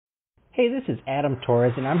Hey, this is Adam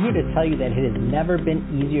Torres, and I'm here to tell you that it has never been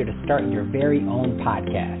easier to start your very own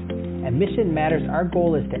podcast. At Mission Matters, our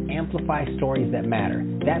goal is to amplify stories that matter.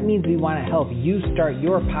 That means we want to help you start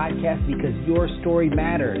your podcast because your story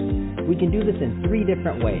matters. We can do this in 3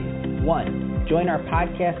 different ways. 1, join our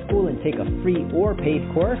podcast school and take a free or paid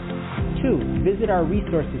course. 2, visit our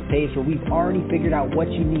resources page where we've already figured out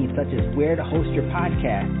what you need, such as where to host your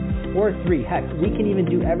podcast. Or 3, heck, we can even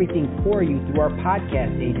do everything for you through our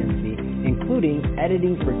podcast agency, including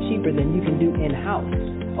editing for cheaper than you can do in-house.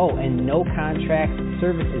 Oh, and no contracts,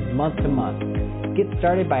 service is month to month. Get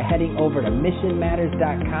started by heading over to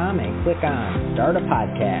missionmatters.com and click on Start a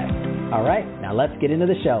Podcast. All right, now let's get into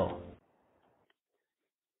the show.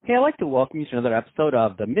 Hey, I'd like to welcome you to another episode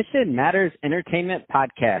of the Mission Matters Entertainment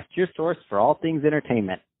Podcast, your source for all things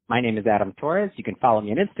entertainment. My name is Adam Torres. You can follow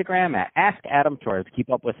me on Instagram at AskAdamTorres to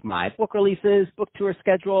keep up with my book releases, book tour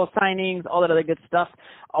schedule, signings, all that other good stuff.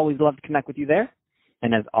 Always love to connect with you there.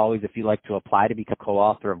 And as always, if you'd like to apply to become a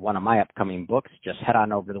co-author of one of my upcoming books, just head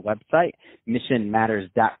on over to the website,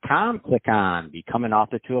 missionmatters.com, click on Become an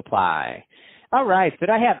Author to apply. All right,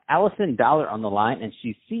 so I have Allison Dollar on the line, and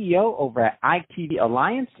she's CEO over at ITV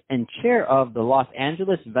Alliance and chair of the Los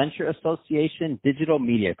Angeles Venture Association Digital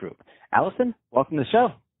Media Group. Allison, welcome to the show.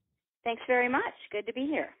 Thanks very much. Good to be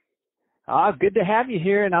here. Good to have you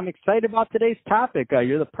here, and I'm excited about today's topic.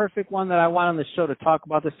 You're the perfect one that I want on the show to talk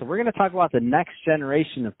about this. So we're going to talk about the next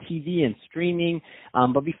generation of TV and streaming.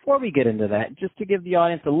 But before we get into that, just to give the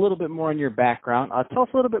audience a little bit more on your background, tell us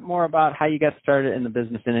a little bit more about how you got started in the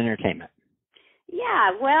business and entertainment.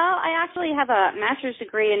 Yeah, well, I actually have a master's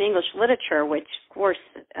degree in English literature, which, of course,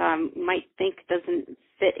 you might think doesn't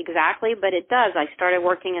fit exactly, but it does. I started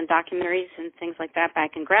working in documentaries and things like that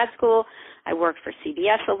back in grad school. I worked for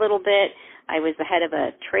CBS a little bit. I was the head of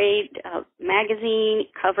a trade magazine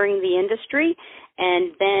covering the industry,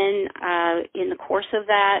 and then in the course of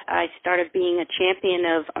that, I started being a champion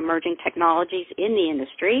of emerging technologies in the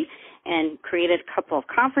industry and created a couple of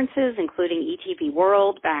conferences, including ETV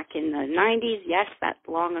World back in the 90s. Yes, that's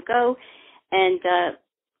long ago, and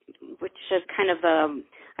which has kind of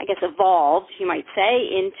evolved, you might say,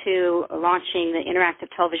 into launching the Interactive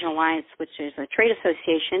Television Alliance, which is a trade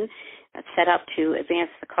association that's set up to advance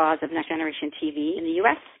the cause of next-generation TV in the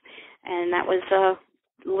U.S., and that was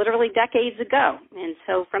literally decades ago. And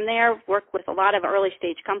so from there, worked with a lot of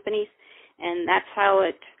early-stage companies, and that's how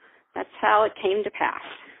it came to pass.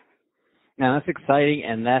 Now, that's exciting,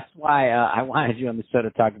 and that's why I wanted you on the show to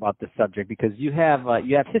talk about this subject, because you have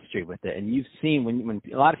history with it, and you've seen when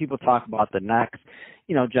a lot of people talk about the next,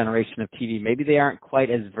 generation of TV, maybe they aren't quite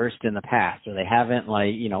as versed in the past, or they haven't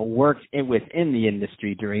worked within the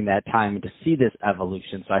industry during that time, and to see this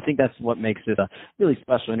evolution. So I think that's what makes it a really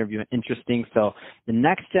special interview and interesting. So the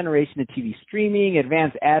next generation of TV streaming,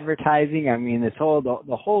 advanced advertising, I mean,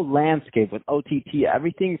 the whole landscape with OTT,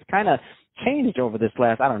 everything's kind of changed over this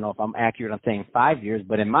last, I don't know if I'm accurate on saying 5 years,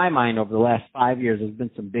 but in my mind, over the last 5 years, there's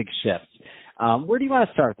been some big shifts. Where do you want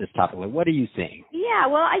to start this topic with? What are you seeing? Yeah,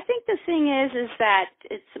 well, I think the thing is that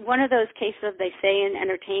it's one of those cases, they say in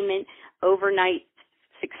entertainment, overnight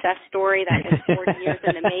success story that is 40 years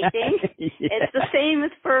in the making. Yeah. It's the same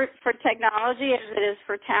as for technology as it is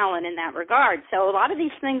for talent in that regard. So a lot of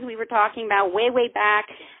these things we were talking about way back,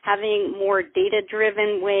 having more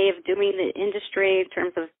data-driven way of doing the industry in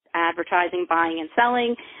terms of advertising, buying and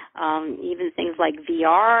selling, even things like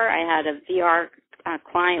VR. I had a VR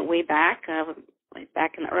client way back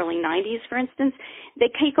in the early 90s, for instance.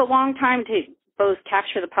 They take a long time to both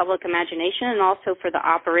capture the public imagination and also for the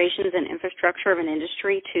operations and infrastructure of an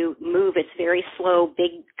industry to move its very slow,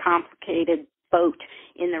 big, complicated boat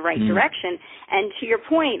in the right direction. And to your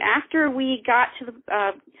point, after we got to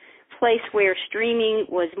the place where streaming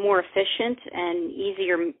was more efficient and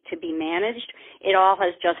easier to be managed, it all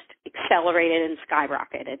has just accelerated and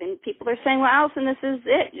skyrocketed. And people are saying, well, Allison, this is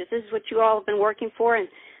it. This is what you all have been working for, and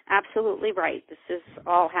absolutely right. This has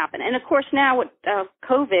all happened. And, of course, now with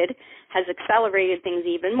COVID has accelerated things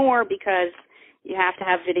even more because you have to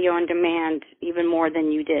have video on demand even more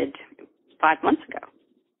than you did 5 months ago.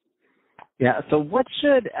 Yeah, so what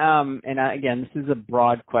should, again, this is a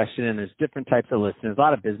broad question, and there's different types of listeners. There's a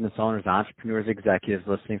lot of business owners, entrepreneurs, executives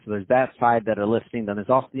listening, so there's that side that are listening. Then there's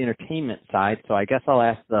also the entertainment side, so I guess I'll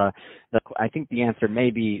ask I think the answer may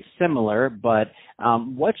be similar, but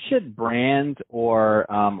what should brands or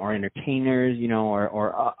entertainers,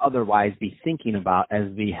 or otherwise be thinking about as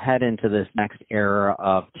we head into this next era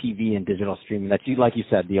of TV and digital streaming? That like you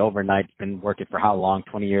said, the overnight been working for how long?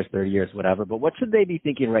 20 years, 30 years, whatever. But what should they be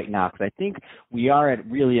thinking right now? Because I think we are at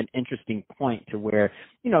really an interesting point to where,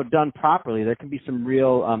 done properly, there can be some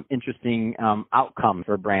real interesting outcomes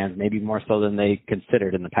for brands, maybe more so than they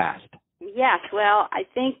considered in the past. Yes, well, I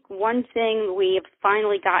think one thing we have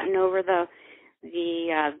finally gotten over the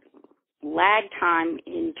lag time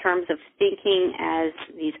in terms of thinking as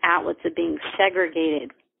these outlets are being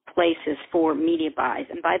segregated places for media buys.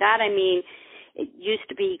 And by that I mean it used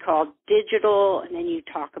to be called digital, and then you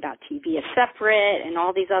talk about TV as separate and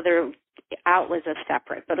all these other outlets as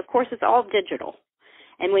separate. But of course it's all digital.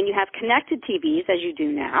 And when you have connected TVs, as you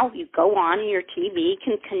do now, you go on and your TV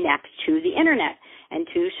can connect to the internet and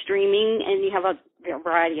to streaming, and you have a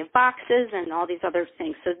variety of boxes and all these other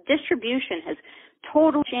things. So distribution has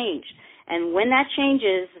totally changed. And when that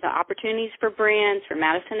changes, the opportunities for brands, for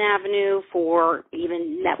Madison Avenue, for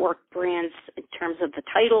even network brands in terms of the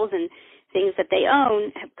titles and things that they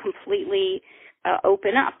own have completely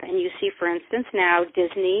open up. And you see, for instance, now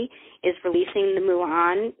Disney is releasing the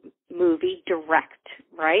Mulan movie direct,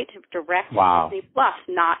 right? Direct wow. to Disney Plus,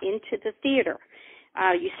 not into the theater.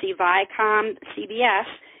 You see Viacom, CBS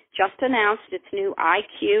just announced its new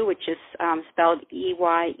IQ, which is spelled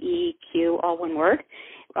EYEQ, all one word,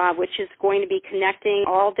 which is going to be connecting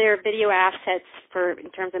all their video assets in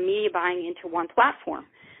terms of media buying into one platform.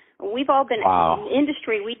 We've all been wow. in the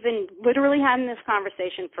industry. We've been literally having this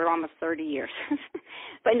conversation for almost 30 years,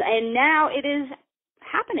 and now it is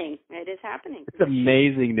happening. It is happening. It's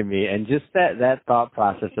amazing to me, and just that thought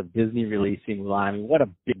process of Disney releasing Mulan. I mean, what a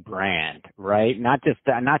big brand, right? Not just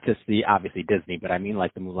the obviously Disney, but I mean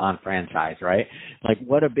like the Mulan franchise, right? Like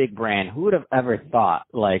what a big brand. Who would have ever thought?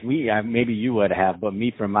 Like maybe you would have, but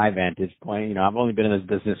me from my vantage point, I've only been in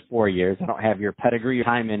this business 4 years. I don't have your pedigree,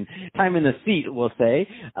 time in the seat, we'll say.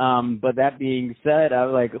 But that being said, I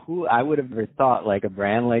was like, I would have never thought like a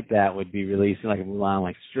brand like that would be releasing like a Mulan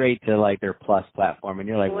like straight to like their Plus platform. And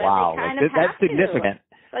you're like, wow, that's significant.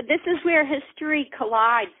 But this is where history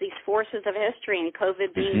collides, these forces of history, and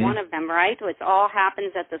COVID being one of them, right? So it all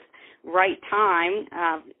happens at the right time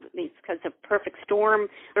because of perfect storm,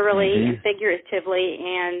 literally and figuratively,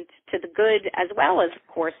 and to the good as well as, of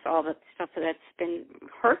course, all the stuff that's been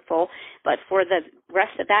hurtful. But for the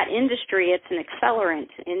rest of that industry, it's an accelerant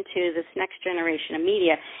into this next generation of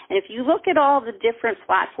media. And if you look at all the different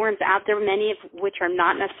platforms out there, many of which are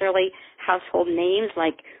not necessarily household names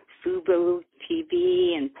like Fubo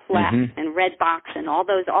TV and Plex and Redbox and all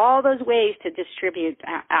those ways to distribute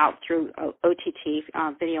out through OTT,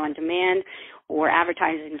 video on demand, or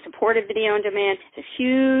advertising supported video on demand. It's a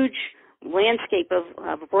huge landscape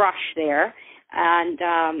of rush there. And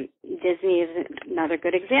Disney is another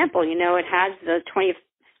good example. It has the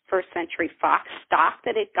 21st Century Fox stock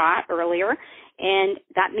that it got earlier, and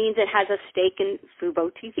that means it has a stake in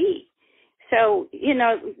Fubo TV. So,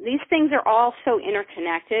 these things are all so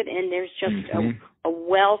interconnected, and there's just a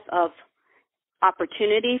wealth of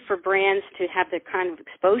opportunity for brands to have the kind of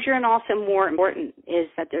exposure, and also more important is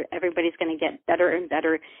that everybody's going to get better and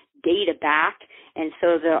better data back, and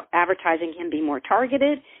so the advertising can be more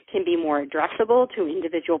targeted, can be more addressable to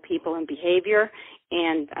individual people and behavior,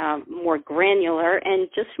 and more granular, and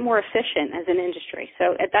just more efficient as an industry.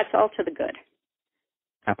 So that's all to the good.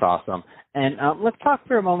 That's awesome. And let's talk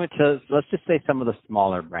for a moment let's just say some of the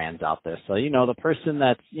smaller brands out there. So, the person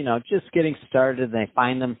that's, just getting started and they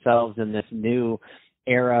find themselves in this new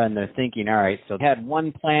era and they're thinking, all right, so they had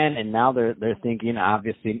one plan and now they're thinking,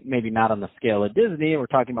 obviously, maybe not on the scale of Disney. We're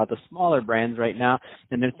talking about the smaller brands right now,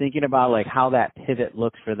 and they're thinking about like how that pivot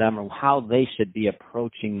looks for them or how they should be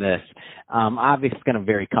approaching this. Obviously, it's going to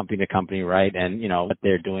vary company to company, right? And, what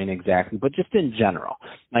they're doing exactly, but just in general,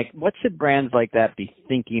 like what should brands like that be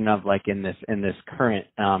thinking of like in this current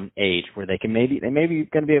age where they may be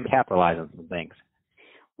going to be able to capitalize on some things?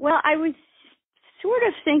 Well, I was sort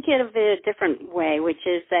of think of it a different way, which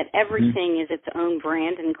is that everything is its own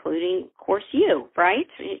brand, including, of course, you, right?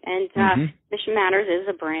 And Mission Matters is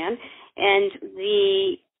a brand. And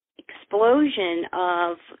the explosion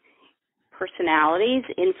of personalities,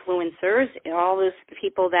 influencers, all those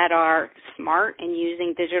people that are smart and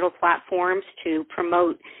using digital platforms to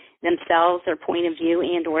promote themselves, their point of view,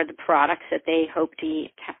 and or the products that they hope to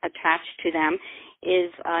attach to them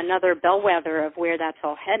is another bellwether of where that's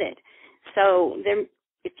all headed. So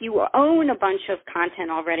if you own a bunch of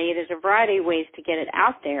content already, there's a variety of ways to get it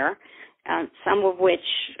out there, some of which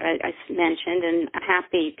I mentioned, and I'm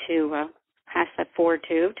happy to pass that forward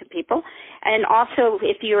to people. And also,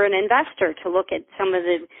 if you're an investor, to look at some of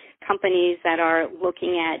the companies that are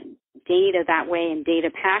looking at data that way and data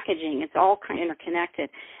packaging. It's all kind of interconnected.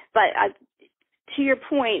 But to your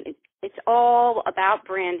point, it's all about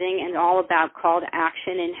branding and all about call to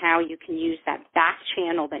action and how you can use that back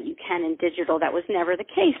channel that you can in digital. That was never the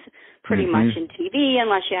case pretty much in TV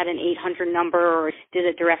unless you had an 800 number or did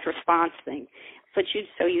a direct response thing. But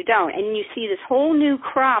you don't. And you see this whole new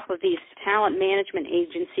crop of these talent management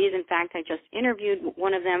agencies. In fact, I just interviewed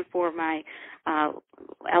one of them for my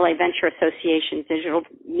LA Venture Association digital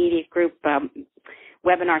media group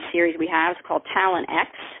webinar series we have. It's called Talent X.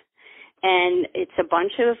 And it's a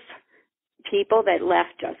bunch of people that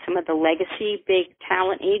left some of the legacy big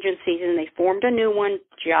talent agencies, and they formed a new one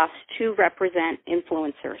just to represent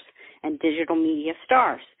influencers and digital media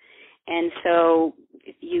stars. And so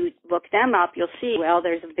if you look them up, you'll see, well,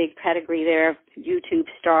 there's a big pedigree there of YouTube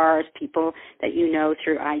stars, people that you know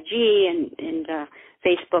through IG and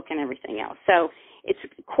Facebook and everything else. So it's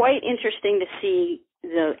quite interesting to see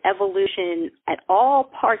the evolution at all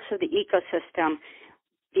parts of the ecosystem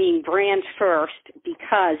being brand first,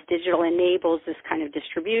 because digital enables this kind of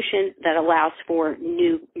distribution that allows for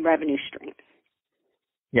new revenue streams.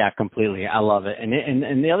 Yeah, completely. I love it.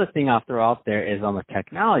 And the other thing I'll throw out there is on the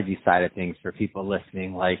technology side of things for people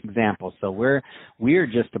listening, like examples. So we're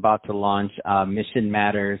just about to launch Mission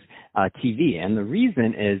Matters TV. And the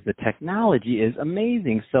reason is the technology is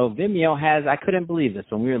amazing. So Vimeo has, I couldn't believe this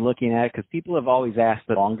when we were looking at it, because people have always asked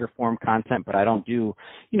the longer form content, but I don't do,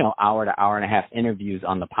 hour to hour and a half interviews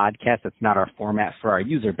on the podcast. That's not our format for our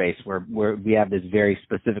user base, where we have this very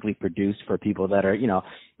specifically produced for people that are,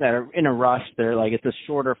 that are in a rush. They're like, it's a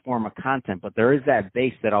shorter form of content, but there is that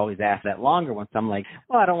base that always asks that longer one. So I'm like,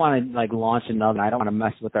 well, I don't want to launch another. I don't want to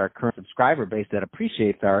mess with our current subscriber base that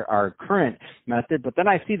appreciates our current method. But then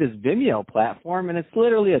I see this Vimeo platform, and it's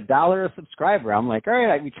literally $1 a subscriber. I'm like, all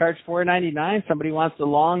right, we charge $4.99. Somebody wants the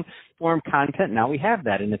long form content. Now we have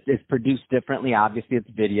that, and it's produced differently. Obviously, it's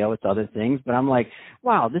video, it's other things. But I'm like,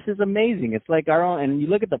 wow, this is amazing. It's like our own. And you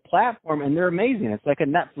look at the platform, and they're amazing. It's like a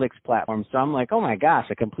Netflix platform. So I'm like, oh my gosh,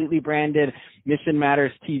 a completely branded Mission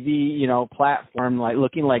Matters TV, platform, like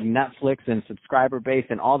looking like Netflix and subscriber base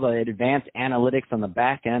and all the advanced analytics on the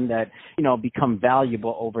back end that, become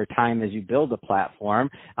valuable over time as you build a platform.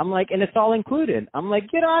 I'm like, and it's all included. I'm like,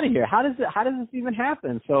 get out of here. How does this even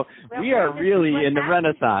happen? So we are really in the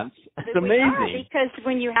Renaissance. It's amazing. Because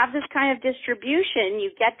when you have this kind of distribution,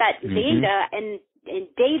 you get that data, and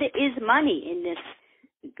data is money in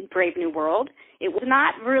this brave new world. It was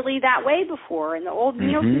not really that way before. In the old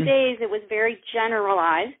Nielsen days, it was very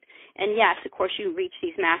generalized. And yes, of course, you reach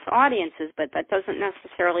these mass audiences, but that doesn't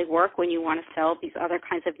necessarily work when you want to sell these other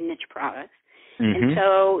kinds of niche products. And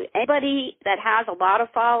so anybody that has a lot of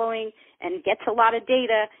following and gets a lot of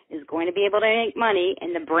data is going to be able to make money,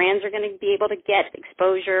 and the brands are going to be able to get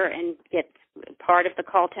exposure and get part of the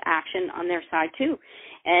call to action on their side too.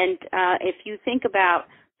 And if you think about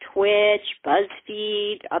Twitch,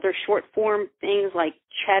 BuzzFeed, other short form things like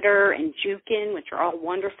Cheddar and Jukin, which are all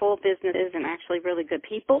wonderful businesses and actually really good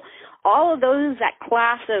people, all of those, that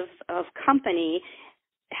class of company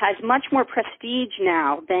has much more prestige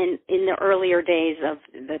now than in the earlier days of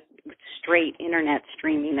the straight internet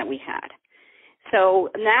streaming that we had. So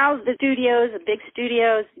now the big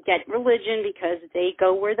studios get religion because they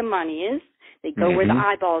go where the money is, they go where the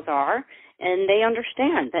eyeballs are, and they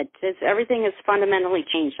understand that everything has fundamentally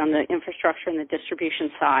changed on the infrastructure and the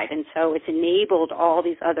distribution side, and so it's enabled all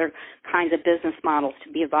these other kinds of business models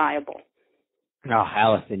to be viable. Oh,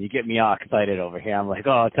 Allison, you get me all excited over here. I'm like,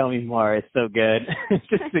 oh, tell me more. It's so good. It's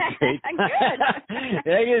just a great time.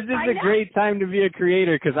 It's just a great time to be a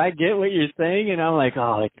creator, because I get what you're saying, and I'm like,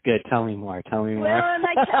 oh, it's good. Tell me more. Well, and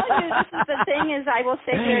I tell you, this is the thing is, I will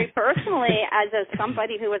say very personally, as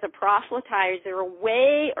somebody who was a proselytizer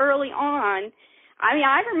way early on, I mean,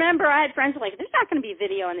 I remember I had friends like, there's not going to be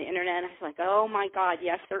video on the internet. And I was like, oh, my God,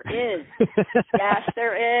 yes, there is. Yes,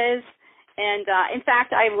 there is. And, in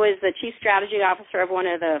fact, I was the chief strategy officer of one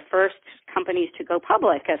of the first companies to go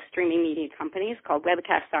public as streaming media companies called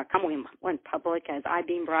Webcast.com. We went public as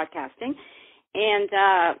iBeam Broadcasting. And,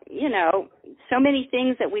 so many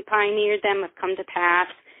things that we pioneered them have come to pass,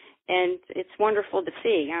 and it's wonderful to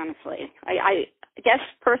see, honestly. I guess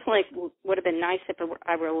personally it would have been nice if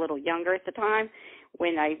I were a little younger at the time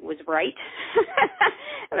when I was right.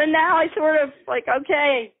 But now I sort of like,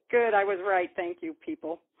 okay, good, I was right. Thank you,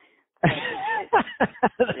 people.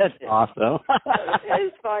 That's awesome.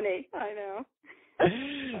 It's funny, I know.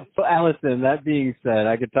 Well, Allison, that being said,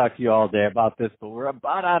 I could talk to you all day about this, but we're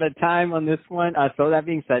about out of time on this one. So that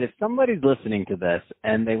being said, if somebody's listening to this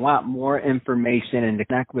and they want more information and to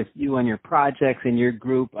connect with you on your projects and your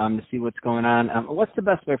group to see what's going on, what's the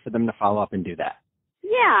best way for them to follow up and do that?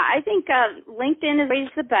 Yeah, I think LinkedIn is always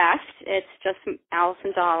the best. It's just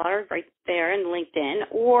Allison Dollar right there in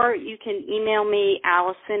LinkedIn. Or you can email me,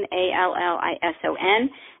 Allison, Allison,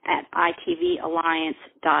 at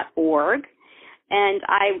itvalliance.org. And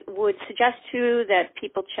I would suggest, too, that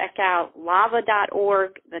people check out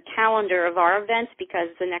lava.org, the calendar of our events, because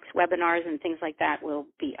the next webinars and things like that will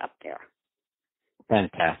be up there.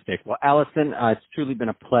 Fantastic. Well, Allison, it's truly been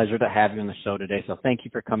a pleasure to have you on the show today. So thank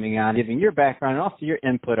you for coming on, giving your background and also your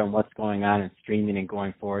input on what's going on in streaming and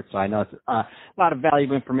going forward. So I know it's a lot of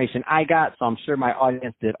valuable information I got, so I'm sure my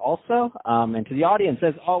audience did also. And to the audience,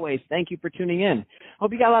 as always, thank you for tuning in.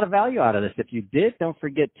 Hope you got a lot of value out of this. If you did, don't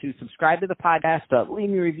forget to subscribe to the podcast, leave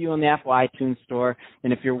me a review on the Apple iTunes Store.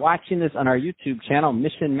 And if you're watching this on our YouTube channel,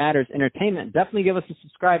 Mission Matters Entertainment, definitely give us a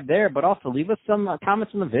subscribe there, but also leave us some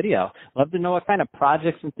comments on the video. Love to know what kind of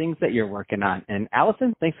projects and things that you're working on. And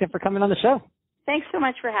Allison, thanks again for coming on the show. Thanks so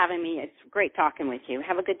much for having me. It's great talking with you.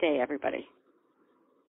 Have a good day, everybody.